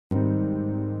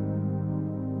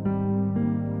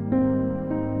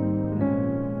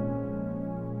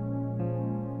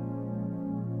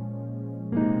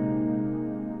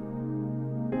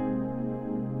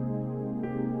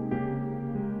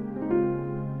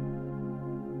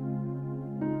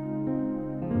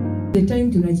The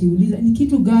time tunajiuliza ni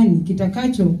kitu gani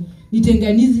kitakacho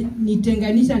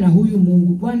nitenganisha na huyu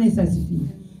Mungu. Bwana Yesu asifiwe.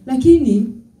 Lakini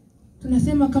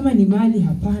tunasema kama ni mali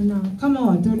hapana, kama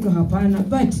watoto hapana,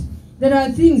 but there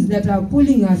are things that are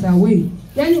pulling us away.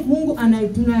 Yani Mungu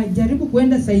tunajaribu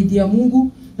kwenda side ya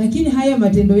Mungu, lakini haya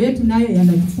matendo yetu nayo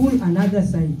yanapull another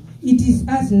side. It is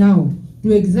us now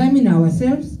to examine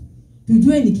ourselves,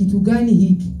 tujue ni kitu gani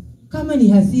hiki. Kama ni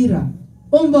hasira,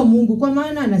 omba Mungu, kwa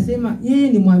maana anasema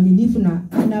yeye ni mwaminifu na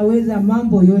anaweza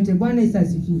mambo yote. Bwana Yesu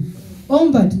asifiwe.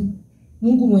 Omba tu,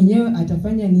 Mungu mwenyewe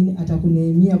atafanya nini?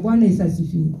 Atakuneemia. Bwana Yesu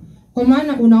asifiwe. Kwa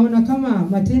maana unaona kama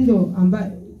matendo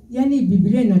ambayo, yani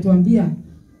Biblia inatuambia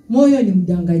moyo ni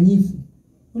mdanganyifu.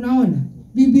 Unaona?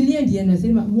 Biblia ndiye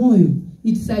inasema moyo,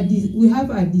 we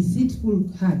have a deceitful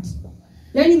heart.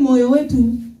 Yani moyo wetu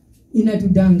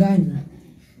inatudanganya.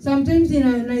 Sometimes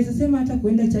inaweza sema hata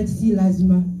kwenda church si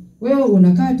lazima. Wewe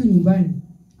unakaa tu nyumbani.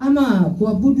 Ama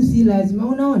kuabudu si lazima.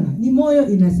 Unaona? Ni moyo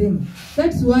inasema.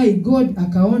 That's why God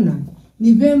akaona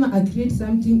ni vema create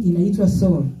something inaitwa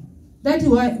soul.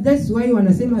 That's why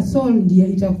wanasema soul ndiyo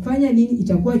itakufanya nini?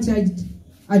 Itakuwa charged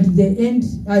at the end,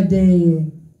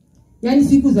 yani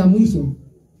siku za mwisho.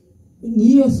 Ni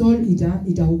hiyo soul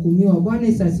itahukumiwa. Bwana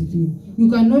Yesu asifiwe. You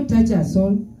cannot touch a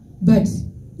soul, but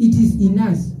it is in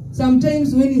us.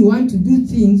 Sometimes when you want to do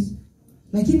things,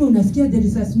 lakini unasikia there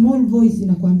is a small voice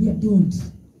inakwambia don't.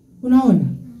 Unaona?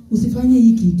 Usifanye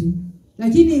hii kitu.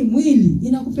 Lakini mwili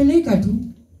inakupeleka tu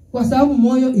kwa sababu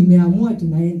moyo imeamua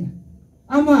tunaenda.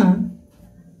 Ama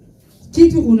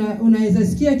kitu unaweza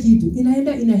sikia kitu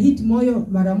inaenda ina hit moyo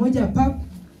mara moja pap,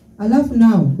 alafu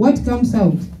now what comes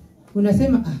out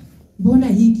unasema mbona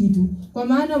hii kitu, kwa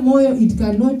maana moyo it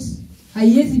cannot,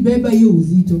 haiwezi beba hiyo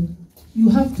uzito. You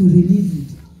have to release it.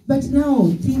 But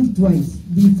now think twice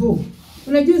before.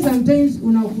 Unajua sometimes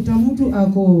unakuta mtu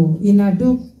ako in a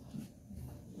dock,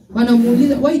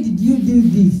 wanamuuliza why did you do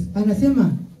this,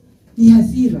 anasema ni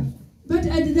hasira. But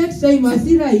at that time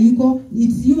hasira iko,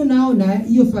 it's you now na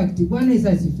hiyo fact. Bwana Yesu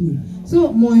asifiwe.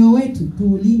 So moyo wetu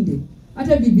tuulinde.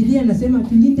 Hata Biblia inasema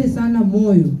tulinde sana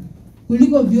moyo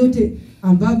kuliko vyote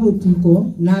ambavyo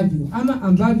tuko navyo ama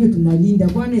ambavyo tunalinda.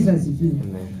 Bwana Yesu asifiwe.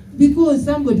 Because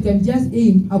somebody can just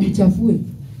aim akuchafue.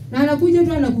 Na anakuja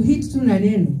tu anakuhit tu na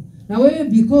neno. Na wewe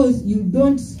because you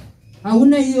don't,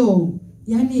 hauna hiyo,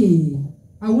 yani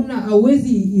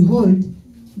hauwezi hold,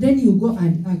 then you go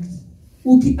and act.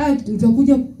 Ukiact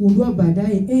utakuja kugundua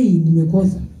baadaye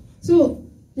nimekosa. So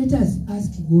let us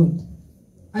ask God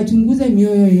achunguze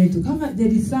mioyo yetu kama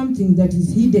there is something that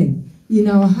is hidden in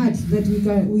our hearts that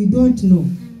we don't know.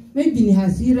 Maybe ni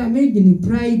hasira, maybe ni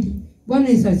pride. Bwana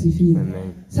Yesu asifiwe.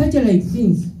 Such like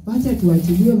things, wacha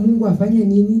tuachilie Mungu afanye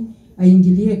nini?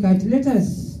 Aingilie kati. Let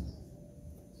us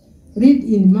read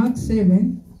in Mark 7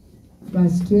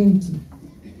 verse 20.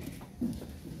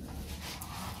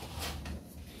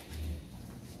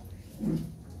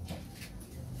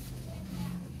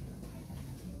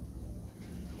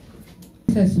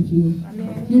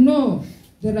 You know,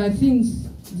 there are things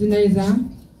zinaweza,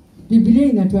 Biblia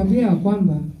inatuambia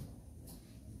kwamba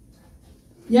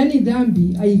yani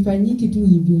dhambi haifanyiki tu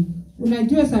hivyo.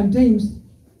 Unajua sometimes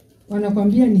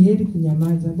wanakwambia ni heri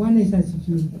kunyamaza. Bwana Yesu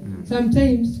asifiwe.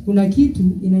 Sometimes kuna kitu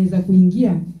inaweza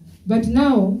kuingia, but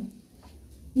now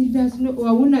it does not,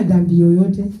 hauna dhambi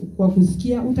yoyote kwa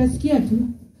kusikia, utasikia tu.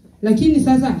 Lakini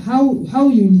sasa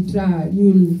how you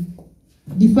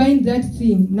define that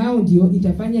thing now ndio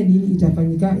itafanya nini,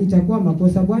 itafanyika, itakuwa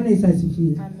makosa. Bwana Yesu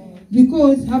asifiwe.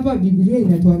 Because hapa Biblia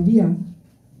inatuambia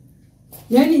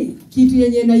yani kitu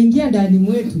yenye inaingia ndani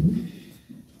mwetu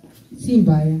si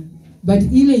mbaya,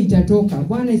 but ile itatoka.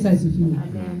 Bwana Yesu asifiwe.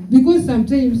 Because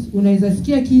sometimes unaweza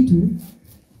sikia kitu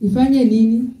ifanye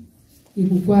nini,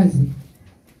 ikukwaze.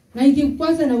 Na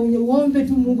ikikwaza na uombe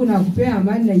tu Mungu na akupea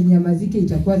amani na inyamazike,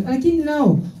 itakwaza. Lakini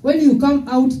now when you come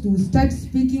out to start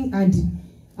speaking and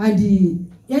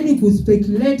yani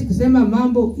kuspeculate, kusema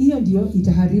mambo, hiyo ndio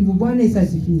itaharibu. Bwana Yesu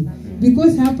asifiwe.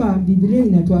 Because hapa Biblia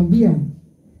inatuambia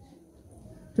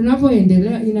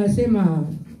tunapoendelea inasema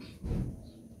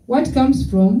what comes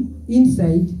from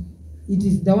inside, it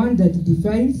is the one that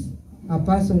defiles a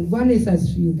person. Bwana Yesu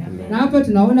asifiwe. Na hapa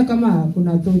tunaona kama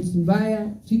kuna thoughts mbaya,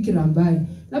 fikira mbaya.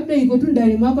 Labda iko tu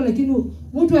ndani mwako, lakini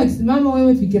mtu akisimama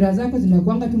wewe fikira zako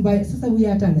zinakuanga tu mbaya. Sasa huyu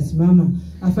hata anasimama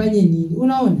afanye nini?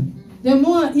 Unaona? The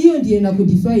more hiyo ndiye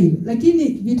inakudefile. Lakini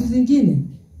vitu zingine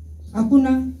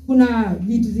hakuna. Kuna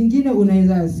vitu zingine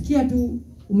unaweza sikia tu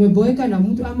umeboeka na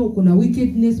mtu ama kuna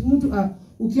wickedness, mtu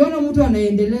ukiona mtu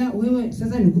anaendelea, wewe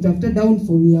sasa ni kutafuta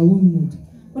downfall ya huyu mtu.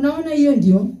 Unaona hiyo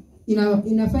ndio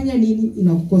inafanya nini?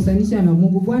 Inakukosanisha na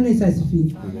Mungu. Bwana Yesu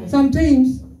asifiwe.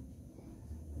 Sometimes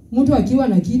mtu akiwa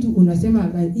na kitu unasema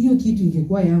hiyo kitu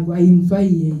ingekuwa yangu,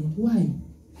 haimfai yeye. Why?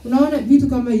 Unaona vitu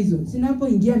kama hizo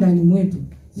zinapoingia ndani mwetu,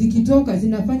 zikitoka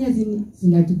zinafanya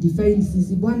zinatudefine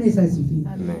sisi. Bwana Yesu asifiwe.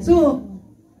 So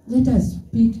let us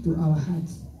speak to our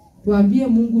hearts. Tuambie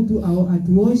Mungu tu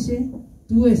atuoshe,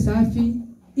 tuwe safi,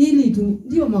 ili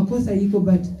ndio makosa iko,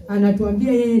 but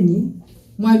anatuambia yeye ni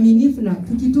mwaminifu, na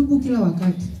tukitubu kila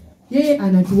wakati yeye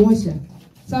anatuosha.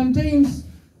 Sometimes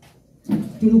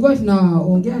tulikuwa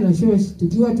tunaongea na shosh,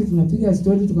 tukiwa tu tunapiga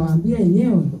story, tukawaambia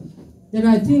yenyewe there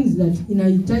are things that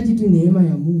inahitaji tu neema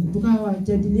ya Mungu.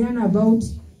 Tukawajadiliana about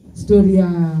story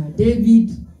ya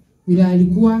David vile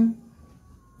alikuwa,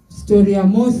 story ya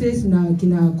Moses na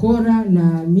kina Kora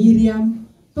na Miriam,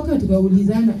 mpaka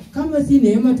tukaulizana kama si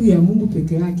neema tu ya Mungu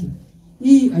peke yake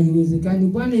hii haiwezekani.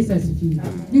 Bwana Yesu asifiwe.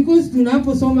 Because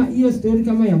tunaposoma hiyo story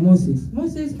kama ya Moses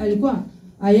alikuwa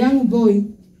a young boy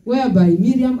whereby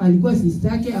Miriam alikuwa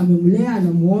sister yake, amemlea,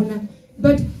 anamuona,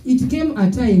 but it came a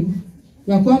time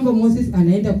ya kwamba Moses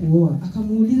anaenda kuoa.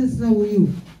 Akamuuliza sasa, huyu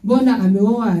mbona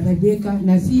ameoa Rebeka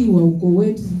na si wa uko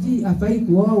wetu, siji afai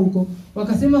kuoa huko?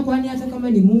 Wakasema kwani hata kama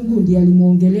ni Mungu ndiye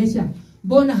alimuongelesha,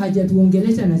 mbona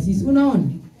hajatuongelesha na sisi? Unaona?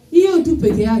 Hiyo tu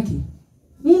peke yake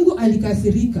Mungu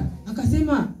alikasirika.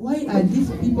 Akasema, why are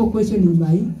these people questioning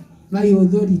my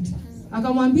authority?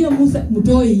 Akamwambia Musa,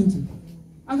 mtoe nje.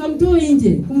 Akamtoa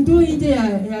nje, kumtoa nje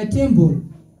ya temple.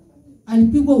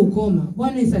 Alipigwa ukoma.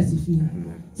 Bwana Yesu asifiwe.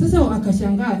 Sasa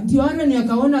akashangaa. Ndio Aaron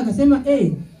akaona akasema,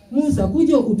 Musa,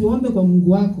 kuja utuombe kwa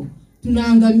Mungu wako,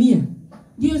 tunaangamia.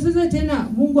 Ndio sasa tena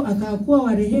Mungu akakuwa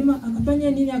wa rehema,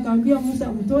 akafanya nini? Akamwambia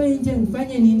Musa, mtoe nje,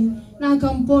 mfanye nini? Na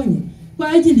akamponya. Kwa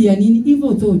ajili ya nini?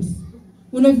 Evil thoughts.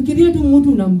 Unafikiria tu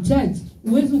mtu unamcharge,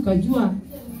 uwezo ukajua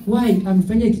why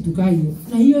amefanya kitu kama hiyo.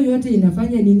 Na hiyo yote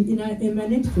inafanya nini? Ina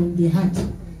emanate from the heart.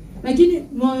 Lakini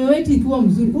moyo wetu ikiwa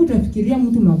mzuri, utafikiria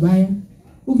mtu mabaya.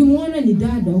 Ukimuona ni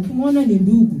dada, ukimuona ni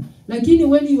ndugu. Lakini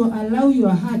when you allow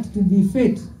your heart to be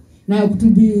fed, na to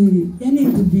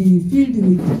be filled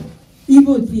with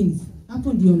evil things,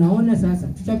 hapo ndio naona sasa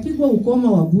tutapigwa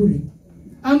ukoma wa bure.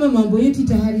 Ama mambo yetu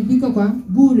itaharibika kwa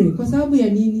bure. Kwa sababu ya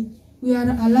nini? We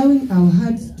are allowing our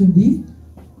hearts to be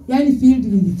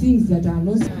filled with things that are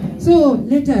not. So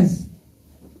let us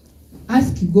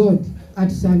ask God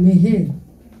atusamehe.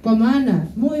 Kwa maana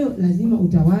moyo lazima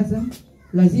utawaza,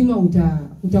 lazima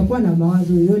utakuwa na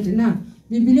mawazo yote. Na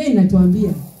Biblia inatuambia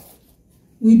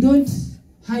we don't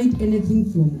hide anything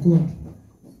from God.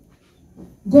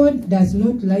 God does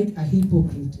not like a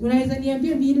hypocrite. Unaweza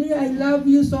niambia Biblia, I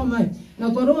love you so much, na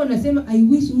kwa roho nasema I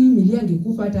wish huyu Milcah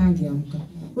angekufa hata angeamka.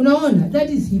 Unaona, that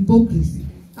is hypocrisy,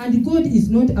 and God is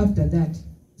not after that.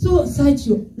 So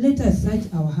let us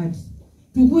search our hearts.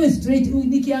 Tukue straight.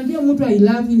 Nikiambia mtu I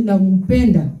love you na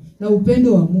umpenda na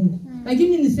upendo wa Mungu,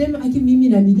 lakini nisema mimi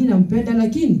na Milcah nampenda,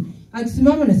 lakini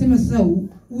akisimama nasema sasa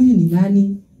huyu ni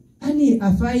nani? Ani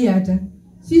afai hata.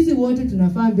 Sisi wote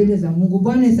tunafaa mbele za Mungu.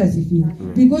 Bwana Yesu asifiwe.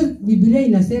 Because Biblia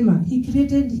inasema he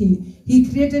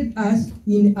created us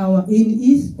in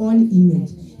his own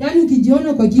image. Yaani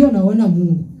ukijiona kwa kioo unaona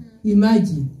Mungu.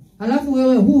 Imagine. Alafu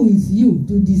wewe, who is you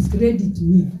to discredit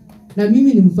me? Na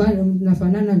mimi ni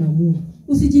nafanana na Mungu.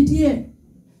 Usijitie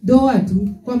doa tu,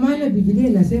 kwa maana Biblia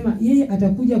inasema yeye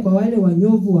atakuja kwa wale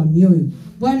wanyovu wa mioyo.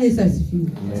 Bwana Yesu asifiwe.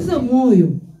 Sasa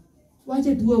moyo,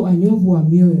 wache tuwe wanyovu wa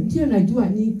mioyo. Ndio najua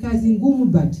ni kazi ngumu,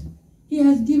 but he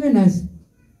has given us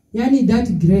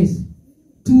that grace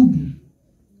to be.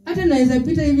 Hata naweza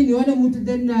pita hivi nione mtu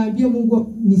then naambia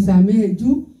Mungu nisamehe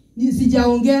juu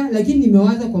sijaongea, lakini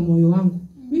nimewaza kwa moyo wangu.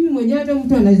 Mimi mwenyewe hata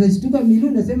mtu anaweza shtuka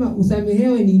Milu nasema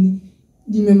usamehewe nini?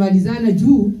 Nimemalizana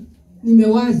juu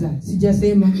nimewaza,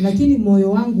 sijasema, lakini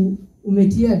moyo wangu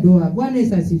umetia doa. Bwana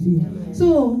Yesu asifiwe.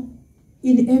 So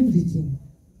in everything,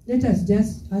 let us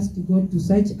just ask God to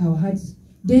search our hearts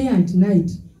day and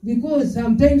night, because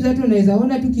sometimes hata unaweza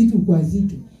ona tu kitu kwa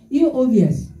zito, hiyo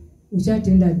obvious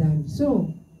ushatenda dhambi. So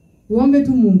tuombe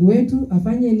tu Mungu wetu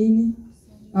afanye nini?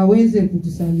 Aweze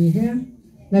kutusamehea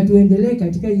na tuendelee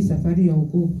katika hii safari ya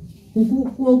wokovu.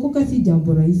 Kuokoka si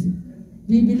jambo rahisi.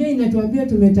 Biblia inatuambia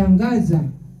tumetangaza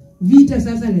vita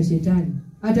sasa na shetani.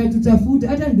 Atatutafuta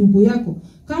hata ndugu yako.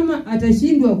 Kama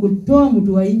atashindwa kutoa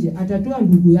mtu wa nje, atatoa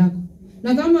ndugu yako.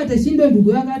 Na kama atashindwa ndugu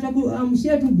yako,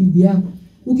 atakuamshia tu bibi yako.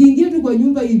 Ukiingia tu kwa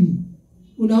nyumba hivi,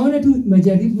 unaona tu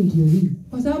majaribu ndio hivi.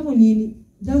 Kwa sababu nini?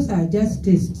 Those are just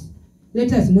tests.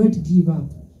 Let us not give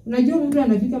up. Unajua mtu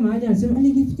anafika mahali anasema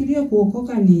nilifikiria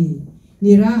kuokoka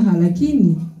ni raha,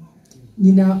 lakini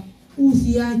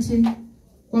usiache.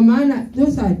 Kwa maana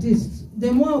those are tests.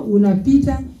 The more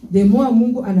unapita, the more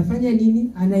Mungu anafanya nini?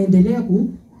 Anaendelea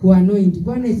kuanoint.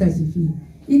 Bwana Yesu asifiwe.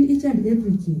 In each and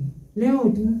everything. Leo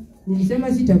tu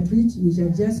nilisema sita preach, we shall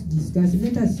just discuss.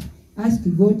 Let us ask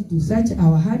God to search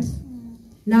our hearts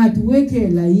na atuweke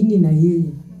laini na yeye.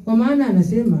 Kwa maana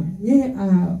anasema yeye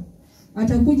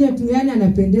atakuja tu, yani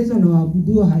anapendezwa na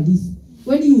waabudu halisi.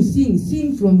 When you sing,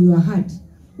 sing from your heart.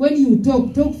 When you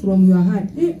talk, talk from your heart.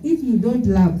 If you don't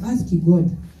love, ask God.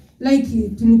 Like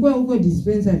tulikuwa huko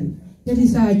dispensary, there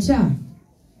is a cha.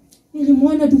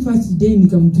 Nilimwona tu first day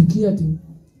nikamtukia tu.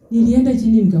 Nilienda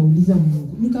chini nikauliza Mungu.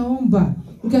 Nikaomba.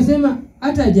 Nikasema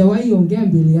hata hajawahi ongea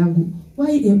mbele yangu.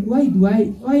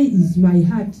 Why is my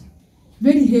heart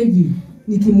very heavy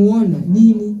nikimuona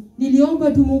nini?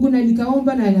 Niliomba tu Mungu na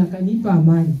nikaomba na akanipa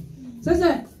amani.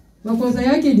 Sasa makosa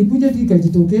yake ilikuja tu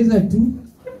ikajitokeza tu.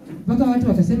 Mpaka watu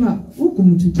wakasema huku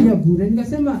mchukia bure.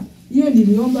 Nikasema hiyo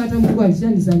niliomba, hata Mungu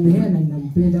alishanisamehea na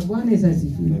ninampenda. Bwana Yesu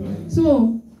asifiwe.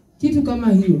 So kitu kama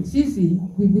hiyo, sisi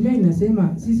Biblia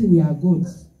inasema sisi we are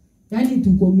gods. Yaani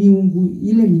tuko miungu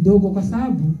ile midogo, kwa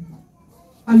sababu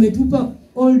ametupa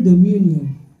all dominion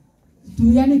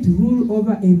to rule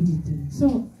over everything.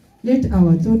 So let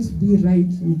our thoughts be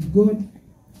right with God.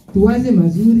 Tuwaze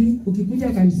mazuri. Ukikuja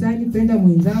kanisani, penda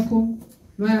mwenzako.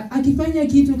 Akifanya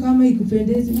kitu kama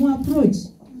ikupendezi, mu approach.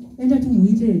 Enda tu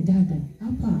muite dada,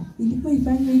 hapa ilikuwa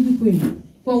ifanye hivi kweli,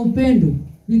 kwa upendo.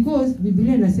 Because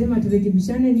Biblia inasema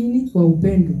turekebishane nini? Kwa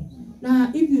upendo. Na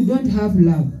if you don't have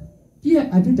love, pia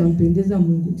hatutampendeza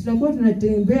Mungu. Tutakuwa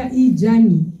tunatembea hii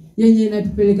jani yenye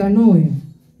inatupeleka nowhere.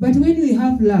 But when we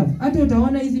have love, hata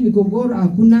utaona hizi migogoro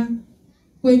hakuna.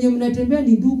 Kwenye mnatembea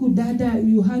ni ndugu, dada,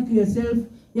 you hug yourself,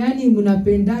 yani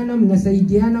mnapendana,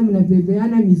 mnasaidiana,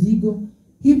 mnabebeana mizigo.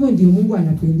 Hivyo ndio Mungu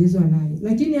anapendezwa naye.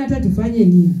 Lakini hata tufanye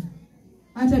nini?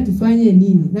 Hata tufanye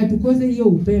nini? Na tukose hiyo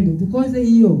upendo, tukose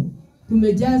hiyo.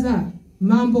 Tumejaza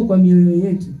mambo kwa mioyo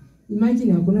yetu.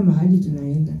 Imagine hakuna mahali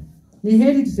tunaenda. Ni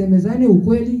heri tusemezane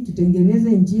ukweli,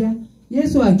 tutengeneze njia.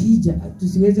 Yesu akija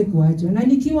tusiweze kuachwa. Na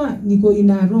nikiwa niko in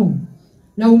a wrong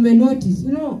na umenotice,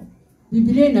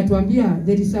 Biblia inatuambia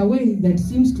there is a way that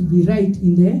seems to be right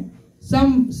in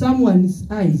someone's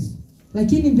eyes,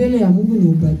 lakini mbele ya Mungu ni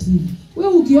ubatili.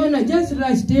 Wewe ukiona just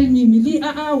rush tell me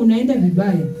unaenda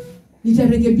vibaya,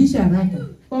 nitarekebisha haraka.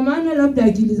 Kwa maana labda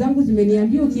akili zangu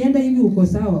zimeniambia ukienda hivi uko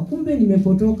sawa, kumbe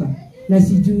nimepotoka na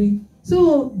sijui.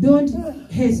 So don't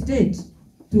hesitate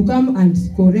to come and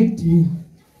correct me.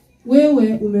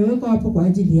 Wewe umewekwa hapo kwa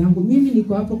ajili yangu, mimi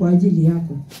niko hapo kwa ajili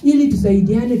yako, ili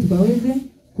tusaidiane tukaweze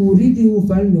kuurithi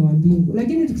ufalme wa mbingu.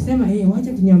 Lakini tukisema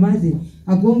wacha tunyamaze,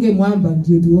 agonge mwamba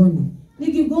ndio tuone.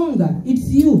 Nikigonga,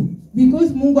 it's you,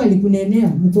 because Mungu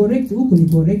alikunenea mcorrect, huko ni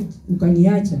correct,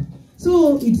 ukaniacha.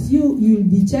 So it's you will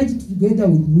be charged together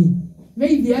with me.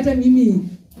 Maybe hata mimi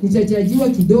nitachajiwa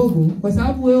kidogo kwa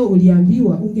sababu wewe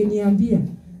uliambiwa, ungeniambia.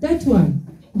 That one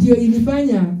ndio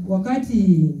ilifanya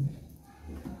wakati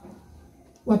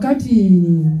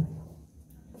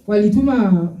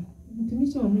walituma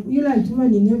mtumishi wa Mungu, yule alituma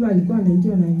Nineva, alikuwa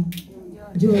anaitwa nani?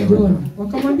 Jona.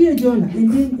 Wakamwambia Jona,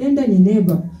 enda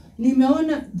Nineva,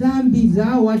 nimeona dhambi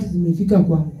zao watu zimefika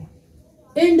kwangu.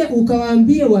 Enda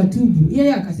ukawaambie watubu.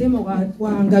 Yeye akasema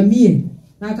waangamie.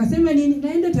 Na akasema nini?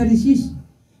 Naenda Tarishishi.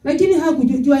 Lakini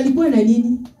hakujua alikuwa na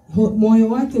nini? Moyo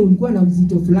wake ulikuwa na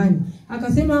uzito fulani.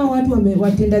 Akasema hao watu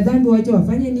watenda dhambi, waache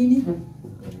wafanye nini?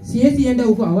 Siwezi enda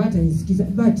huko, hawatanisikiza.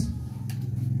 But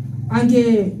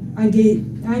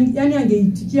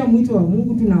angeitikia mwito wa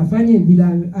Mungu tunafanye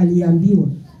bila aliambiwa,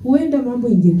 huenda mambo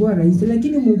ingekuwa rahisi.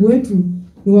 Lakini Mungu wetu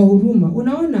ni wa huruma.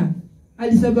 Unaona,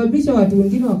 alisababisha watu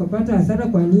wengine wakapata hasara.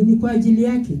 Kwa nini? Kwa ajili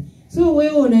yake. So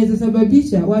wewe unaweza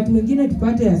sababisha watu wengine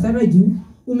tupate hasara juu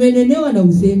umenenewa na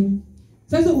usemi.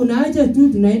 Sasa unaacha tu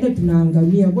tunaenda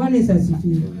tunaangamia. Bwana Yesu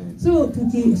asifiwe. So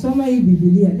tukisoma hii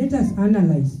Biblia, let us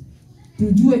analyze.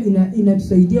 Tujue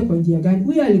inatusaidia kwa njia gani.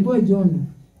 Huyu alikuwa Jonah.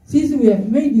 Sisi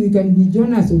maybe we can be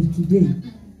Jonas of today.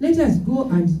 Let us go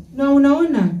and na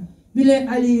unaona vile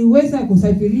aliweza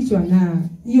kusafirishwa na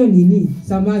hiyo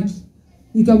samaki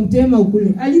ikamtema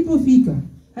ukule. Alipofika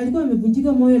alikuwa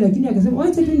amevunjika moyo, lakini akasema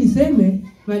acha tu niseme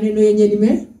maneno yenye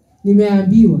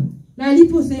nimeambiwa. Na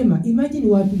aliposema, imagine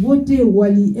watu wote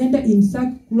walienda in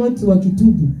sackcloth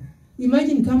wakitubu.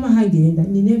 Imagine kama hangeenda,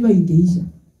 Nineva ingeisha.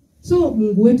 So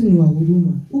Mungu wetu ni wa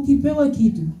huruma. Ukipewa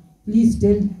kitu, please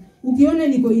tell. Ukiona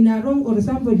niko in a wrong or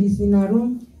somebody is in a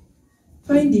wrong,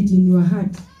 find it in your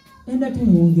heart. Enda tu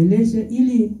muongeleshe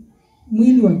ili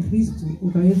mwili wa Kristo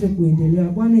ukaweze kuendelea.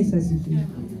 Bwana Yesu asifiwe.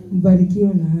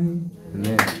 Mbarikiwe na hayo.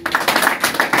 Amen.